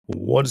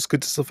What is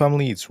good, Tesla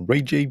family? It's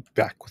Ray J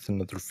back with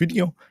another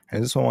video,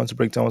 and this one I want to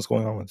break down what's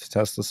going on with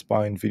Tesla,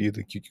 SPY, Nvda,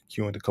 the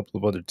QQQ, and a couple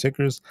of other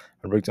tickers,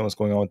 and break down what's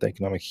going on with the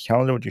economic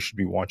calendar, what you should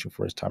be watching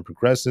for as time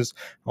progresses,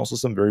 and also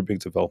some very big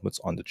developments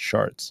on the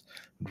charts.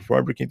 But before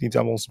I break anything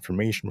down, all this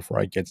information, before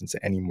I get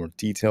into any more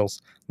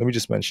details, let me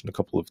just mention a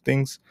couple of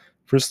things.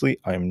 Firstly,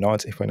 I am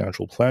not a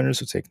financial planner,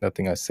 so take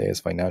nothing I say as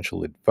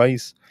financial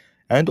advice.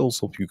 And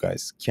also, if you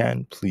guys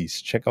can,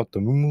 please check out the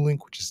Moomoo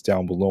link, which is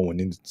down below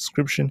and in the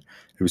description.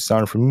 If you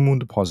sign up for Moomoo,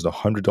 deposit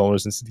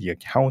 $100 into the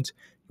account,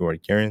 you are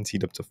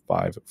guaranteed up to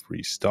 5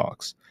 free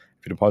stocks.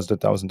 If you deposit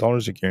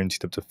 $1,000, you're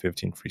guaranteed up to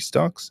 15 free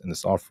stocks, and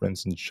this offer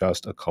ends in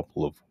just a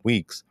couple of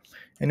weeks.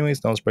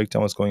 Anyways, now let's break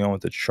down what's going on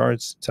with the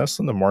charts.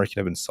 Tesla and the market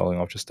have been selling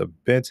off just a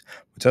bit,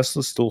 but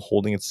Tesla's still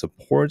holding its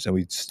support, and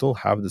we still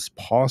have this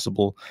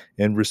possible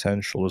inverse head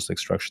and shoulders-like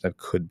structure that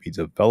could be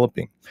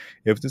developing.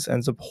 If this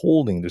ends up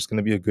holding, there's going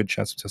to be a good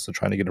chance of Tesla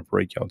trying to get a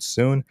breakout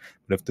soon,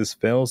 but if this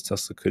fails,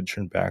 Tesla could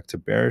turn back to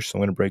bearish. So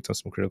I'm going to break down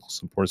some critical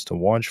supports to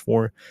watch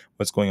for,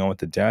 what's going on with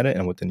the data,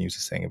 and what the news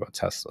is saying about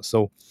Tesla.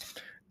 So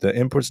the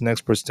imports and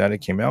exports data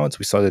came out.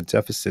 We saw the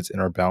deficits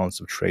in our balance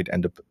of trade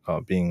end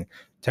up being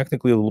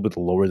technically a little bit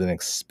lower than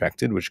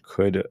expected, which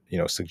could,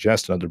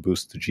 suggest another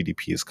boost to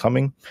GDP is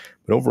coming.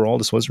 But overall,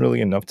 this wasn't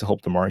really enough to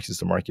help the market, as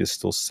the market is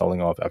still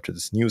selling off after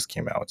this news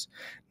came out.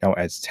 Now,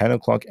 at 10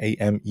 o'clock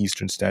a.m.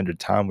 Eastern Standard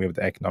Time, we have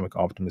the economic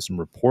optimism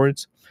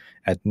report.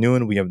 At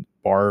noon, we have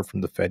Barr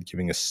from the Fed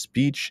giving a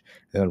speech.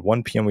 And at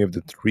 1 p.m., we have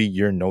the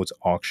 3-year notes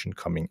auction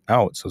coming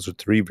out. So those are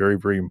 3 very,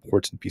 very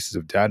important pieces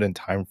of data and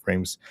time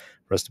frames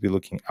for us to be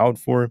looking out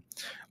for.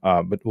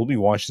 But we'll be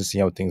watching to see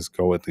how things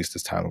go, at least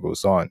as time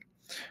goes on.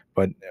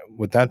 But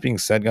with that being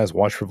said, guys,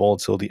 watch for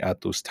volatility at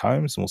those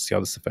times, and we'll see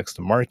how this affects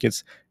the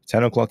markets.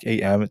 10 o'clock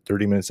a.m.,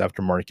 30 minutes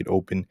after market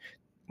open,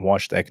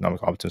 watch the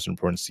economic optimism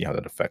report and see how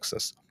that affects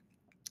us.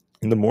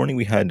 In the morning,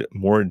 we had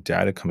more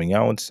data coming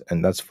out,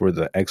 and that's for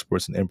the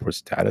exports and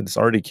imports data. This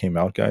already came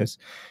out, guys,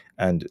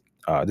 and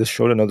this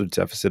showed another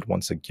deficit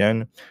once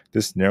again.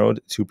 This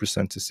narrowed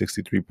 2% to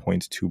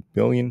 63.2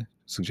 billion,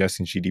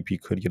 suggesting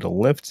GDP could get a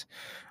lift.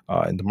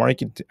 And the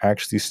market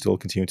actually still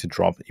continued to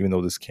drop even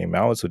though this came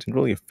out, so it didn't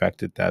really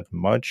affect it that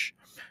much.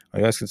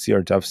 You guys can see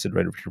our deficit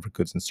right over here for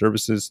goods and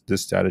services.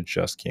 This data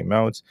just came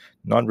out,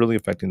 not really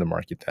affecting the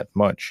market that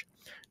much.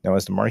 Now,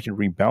 as the market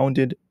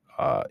rebounded,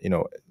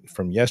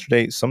 from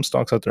yesterday, some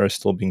stocks out there are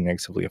still being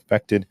negatively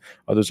affected.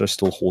 Others are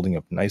still holding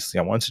up nicely.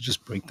 I wanted to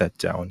just break that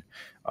down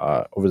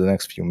over the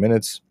next few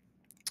minutes.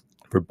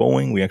 For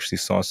Boeing, we actually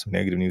saw some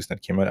negative news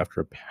that came out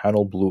after a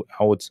panel blew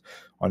out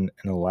on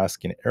an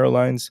Alaskan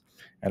Airlines,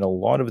 and a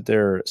lot of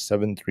their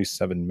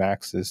 737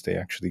 Maxes, they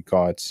actually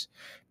got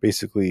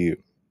basically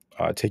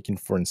taken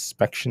for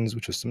inspections,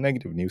 which was some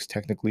negative news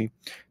technically.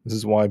 This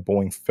is why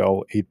Boeing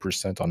fell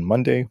 8% on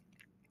Monday.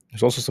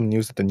 There's also some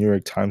news that the New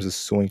York Times is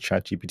suing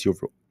ChatGPT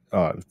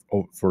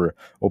for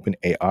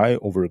OpenAI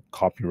over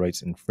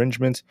copyrights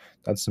infringement.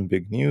 That's some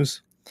big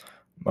news.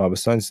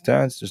 Besides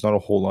that, there's not a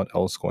whole lot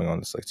else going on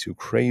that's too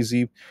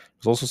crazy.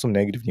 There's also some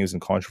negative news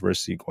and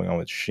controversy going on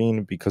with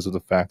Shein because of the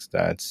fact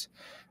that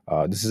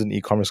this is an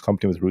e-commerce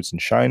company with roots in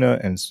China,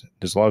 and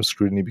there's a lot of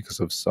scrutiny because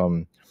of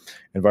some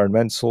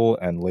environmental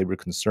and labor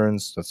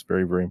concerns. That's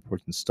very, very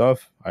important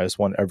stuff. I just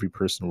want every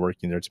person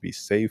working there to be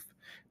safe.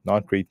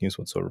 Not great news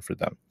whatsoever for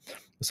them.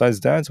 Besides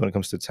that, when it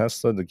comes to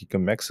Tesla, the Giga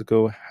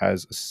Mexico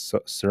has a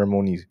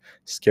ceremony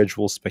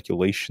schedule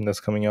speculation that's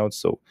coming out.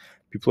 So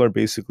people are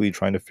basically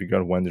trying to figure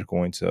out when they're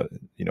going to,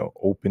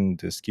 open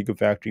this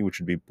Gigafactory, which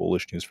would be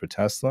bullish news for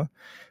Tesla.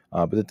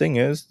 But the thing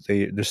is,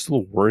 they're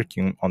still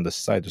working on the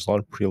site. There's a lot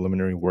of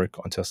preliminary work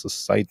on Tesla's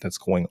site that's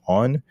going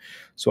on.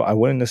 So I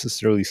wouldn't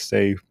necessarily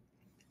say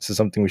this is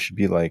something we should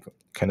be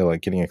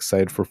getting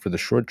excited for the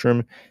short term.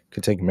 It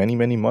could take many,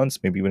 many months,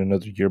 maybe even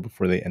another year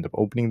before they end up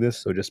opening this.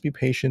 So just be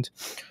patient.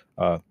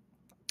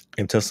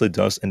 If Tesla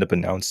does end up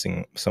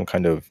announcing some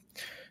kind of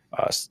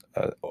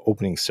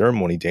opening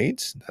ceremony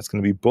date, that's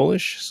going to be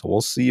bullish. So we'll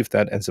see if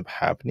that ends up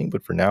happening.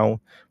 But for now,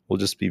 we'll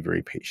just be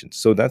very patient.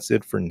 So that's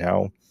it for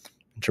now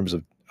in terms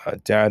of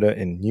data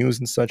and news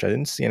and such. I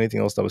didn't see anything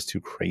else that was too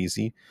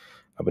crazy.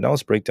 But now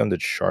let's break down the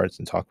charts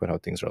and talk about how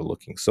things are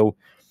looking. So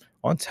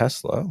on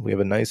Tesla, we have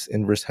a nice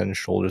inverse head and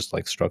shoulders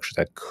like structure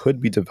that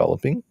could be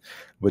developing.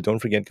 But don't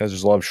forget, guys,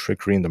 there's a lot of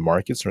trickery in the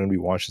market, so we're going to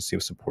be watching to see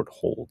if support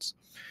holds.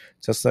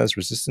 Tesla has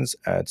resistance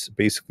at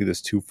basically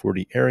this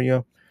 240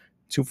 area,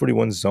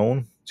 241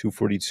 zone,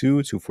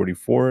 242,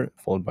 244,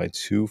 followed by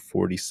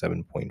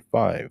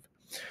 247.5.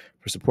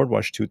 For support,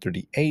 watch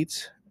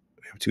 238.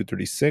 We have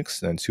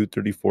 236 and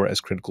 234 as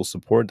critical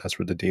support. That's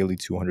where the daily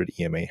 200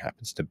 EMA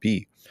happens to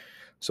be.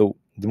 So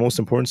the most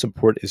important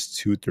support is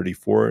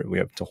 234. We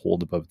have to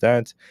hold above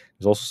that.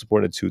 There's also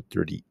support at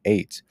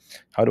 238.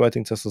 How do I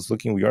think Tesla's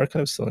looking? We are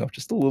kind of selling off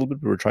just a little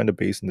bit, but we're trying to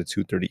base in the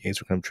 238s.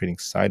 We're kind of trading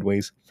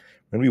sideways.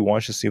 When we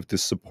watch to see if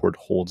this support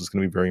holds, it's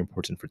going to be very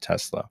important for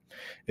Tesla.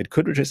 It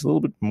could retrace a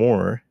little bit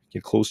more,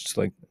 get close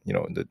to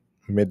the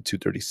mid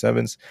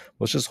 237s.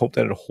 Let's just hope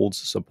that it holds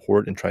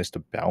support and tries to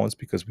balance,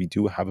 because we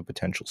do have a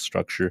potential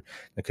structure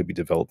that could be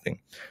developing.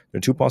 There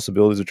are two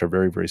possibilities which are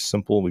very, very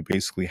simple. We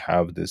basically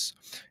have this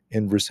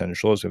inverse head and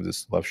shoulders. We have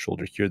this left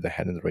shoulder here, the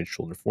head and the right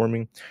shoulder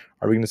forming.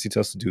 Are we going to see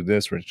Tesla do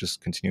this, where it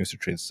just continues to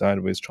trade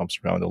sideways, chomps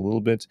around a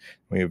little bit,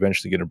 and we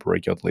eventually get a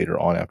breakout later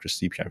on after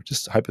CPI?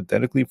 Just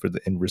hypothetically for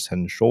the inverse head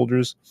and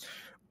shoulders.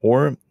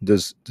 Or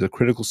does the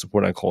critical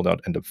support I called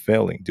out end up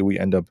failing? Do we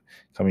end up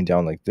coming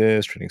down like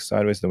this, trading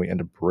sideways, then we end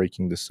up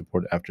breaking this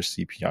support after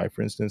CPI,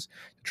 for instance,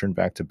 to turn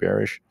back to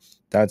bearish?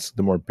 That's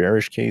the more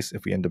bearish case.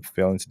 If we end up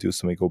failing to do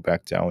so, we go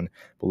back down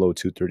below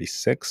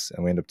 236,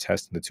 and we end up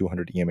testing the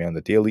 200 EMA on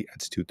the daily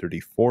at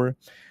 234.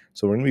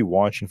 So we're going to be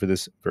watching for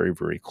this very,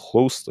 very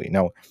closely.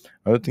 Now,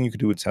 another thing you could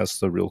do with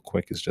Tesla real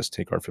quick is just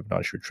take our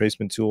Fibonacci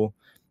retracement tool,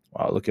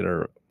 look at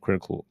our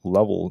critical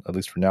level, at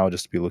least for now,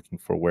 just to be looking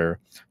for where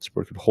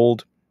support could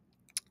hold.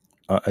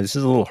 This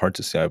is a little hard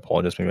to say. I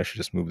apologize. Maybe I should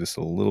just move this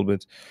a little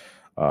bit.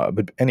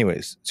 But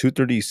anyways,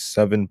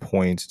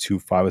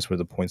 237.25 is where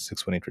the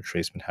 0.618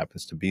 retracement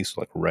happens to be. So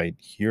like right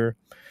here.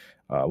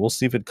 We'll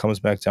see if it comes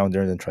back down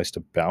there and then tries to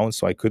bounce.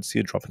 So I could see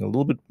it dropping a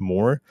little bit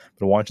more,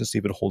 but watch and see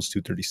if it holds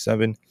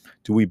 237.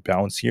 Do we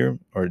bounce here,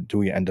 or do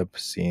we end up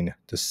seeing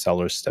the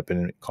seller step in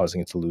and causing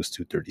it to lose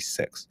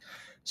 236?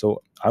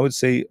 So I would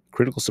say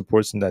critical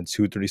supports in that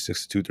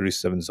 236 to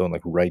 237 zone,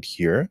 like right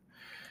here.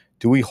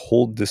 Do we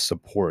hold this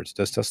support?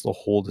 Does Tesla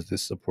hold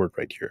this support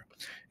right here?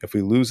 If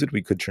we lose it,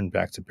 we could turn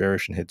back to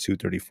bearish and hit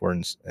 234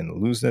 and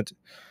lose it.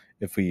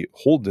 If we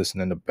hold this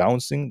and end up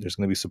bouncing, there's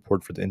going to be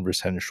support for the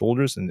inverse head and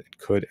shoulders, and it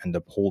could end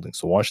up holding.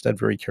 So watch that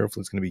very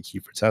carefully. It's going to be key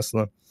for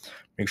Tesla.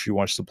 Make sure you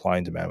watch supply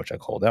and demand, which I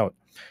called out.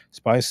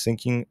 SPY is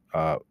sinking.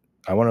 I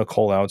want to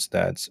call out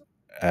that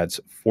at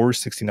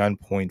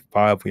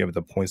 469.5, we have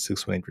the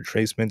 0.618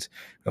 retracement.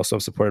 We also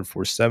have support at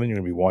 470. You're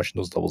going to be watching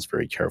those levels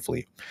very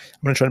carefully.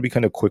 I'm going to try to be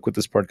kind of quick with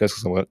this part, guys,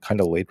 because I'm kind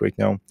of late right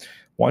now.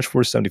 Watch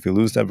 470. If we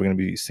lose that, we're going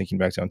to be sinking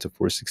back down to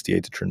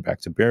 468 to turn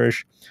back to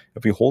bearish.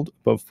 If we hold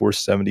above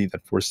 470,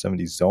 that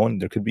 470 zone,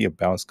 there could be a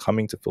bounce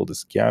coming to fill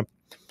this gap.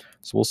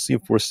 So we'll see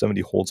if 470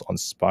 holds on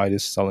SPY. It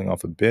is selling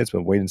off a bit,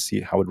 but wait and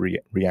see how it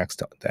reacts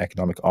to the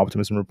economic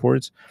optimism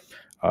reports.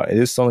 It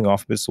is selling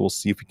off a bit, so we'll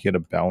see if we can get a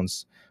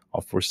bounce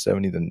off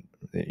 470, then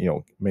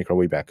make our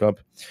way back up.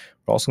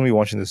 We're also going to be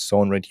watching this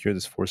zone right here,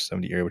 this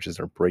 470 area, which is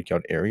our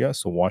breakout area.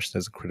 So watch that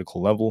as a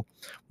critical level.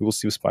 We will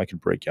see if SPY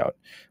could break out.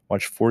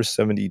 Watch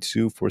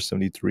 472,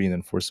 473, and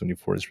then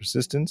 474 as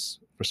resistance.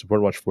 For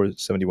support, watch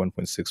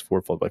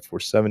 471.64 followed by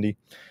 470.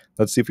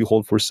 Let's see if we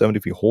hold 470.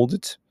 If we hold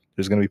it,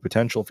 there's going to be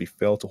potential. If we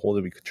fail to hold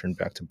it, we could turn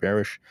back to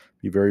bearish.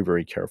 Be very,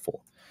 very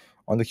careful.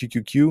 On the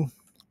QQQ, we're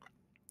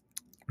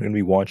going to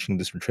be watching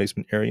this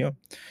retracement area.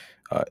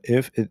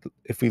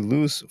 If we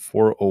lose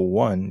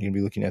 401, you're going to be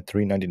looking at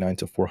 399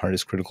 to 400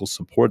 as critical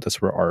support.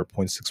 That's where our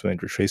 0.618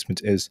 retracement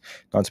is,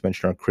 not to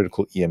mention our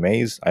critical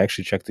EMAs. I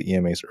actually checked the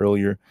EMAs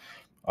earlier.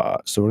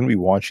 So we're going to be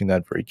watching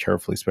that very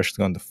carefully,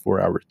 especially on the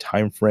 4-hour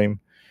time frame.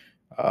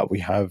 We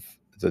have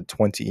the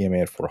 20 EMA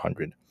at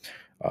 400.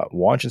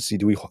 Watch and see,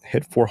 do we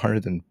hit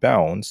 400 and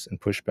bounce and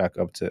push back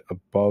up to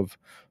above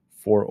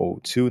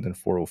 402, then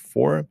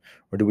 404,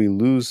 or do we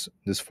lose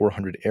this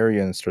 400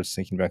 area and start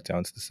sinking back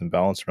down to this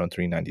imbalance around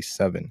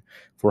 397?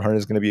 400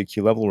 is going to be a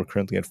key level. We're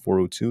currently at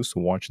 402,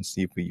 so watch and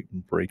see if we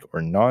break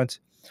or not.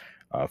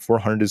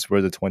 400 is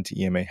where the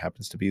 20 EMA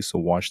happens to be, so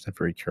watch that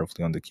very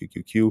carefully on the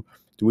QQQ.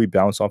 Do we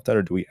bounce off that,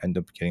 or do we end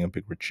up getting a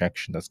big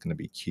rejection? That's going to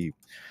be key.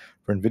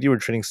 For Nvda, we're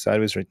trading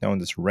sideways right now in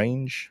this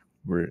range.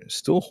 We're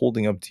still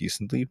holding up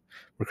decently.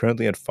 We're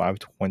currently at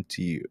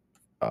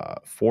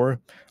 524.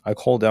 I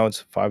called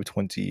out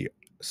 527.5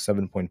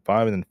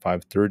 and then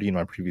 530 in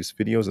my previous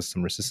videos as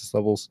some resistance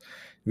levels.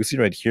 You can see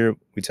right here,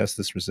 we test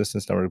this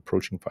resistance. Now we're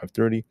approaching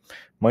 530.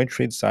 Might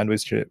trade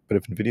sideways here, but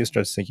if Nvidia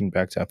starts sinking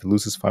back down, if it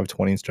loses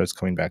 520 and starts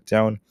coming back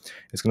down,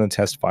 it's going to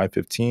test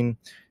 515.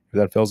 If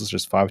that fails, it's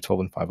just 512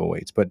 and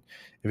 508. But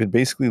if it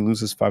basically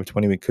loses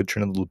 520, we could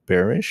turn a little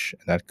bearish,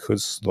 and that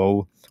could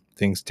slow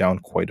things down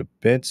quite a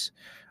bit.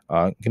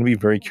 Going to be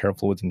very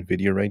careful with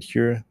Nvidia right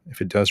here. If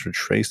it does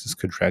retrace, this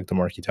could drag the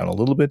market down a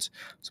little bit.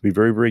 So be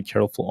very, very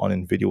careful on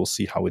Nvidia. We'll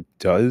see how it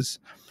does.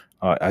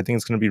 I think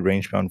it's going to be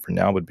range bound for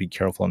now, but be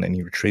careful on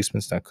any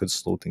retracements that could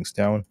slow things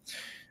down.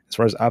 As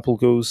far as Aapl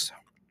goes,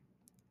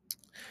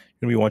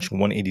 you're going to be watching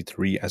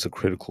 183 as a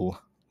critical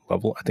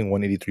level. I think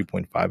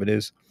 183.5 it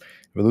is.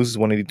 If it loses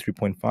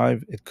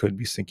 183.5, it could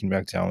be sinking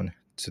back down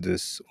to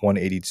this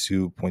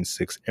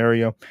 182.6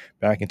 area,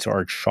 back into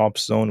our chop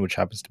zone, which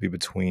happens to be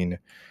between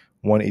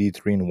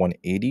 183 and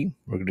 180.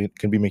 We're going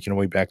to be making our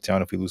way back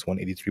down if we lose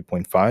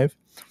 183.5.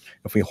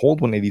 If we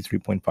hold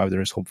 183.5,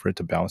 there is hope for it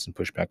to bounce and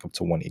push back up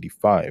to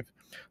 185.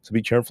 So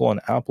be careful on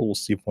Aapl. We'll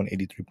see if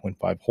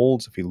 183.5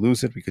 holds. If we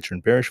lose it, we could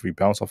turn bearish. If we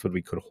bounce off it,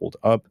 we could hold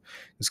up.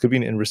 This could be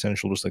an inverse head and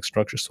shoulders like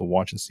structure, so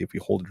watch and see if we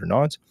hold it or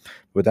not.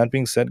 With that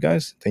being said,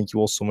 guys, thank you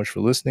all so much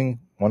for listening.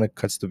 I want to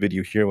cut the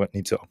video here. I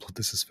need to upload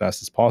this as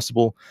fast as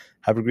possible.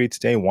 Have a great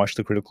day. Watch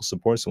the critical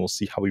supports, and we'll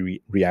see how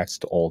we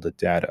react to all the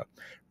data.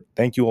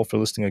 Thank you all for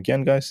listening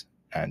again, guys,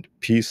 and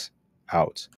peace out.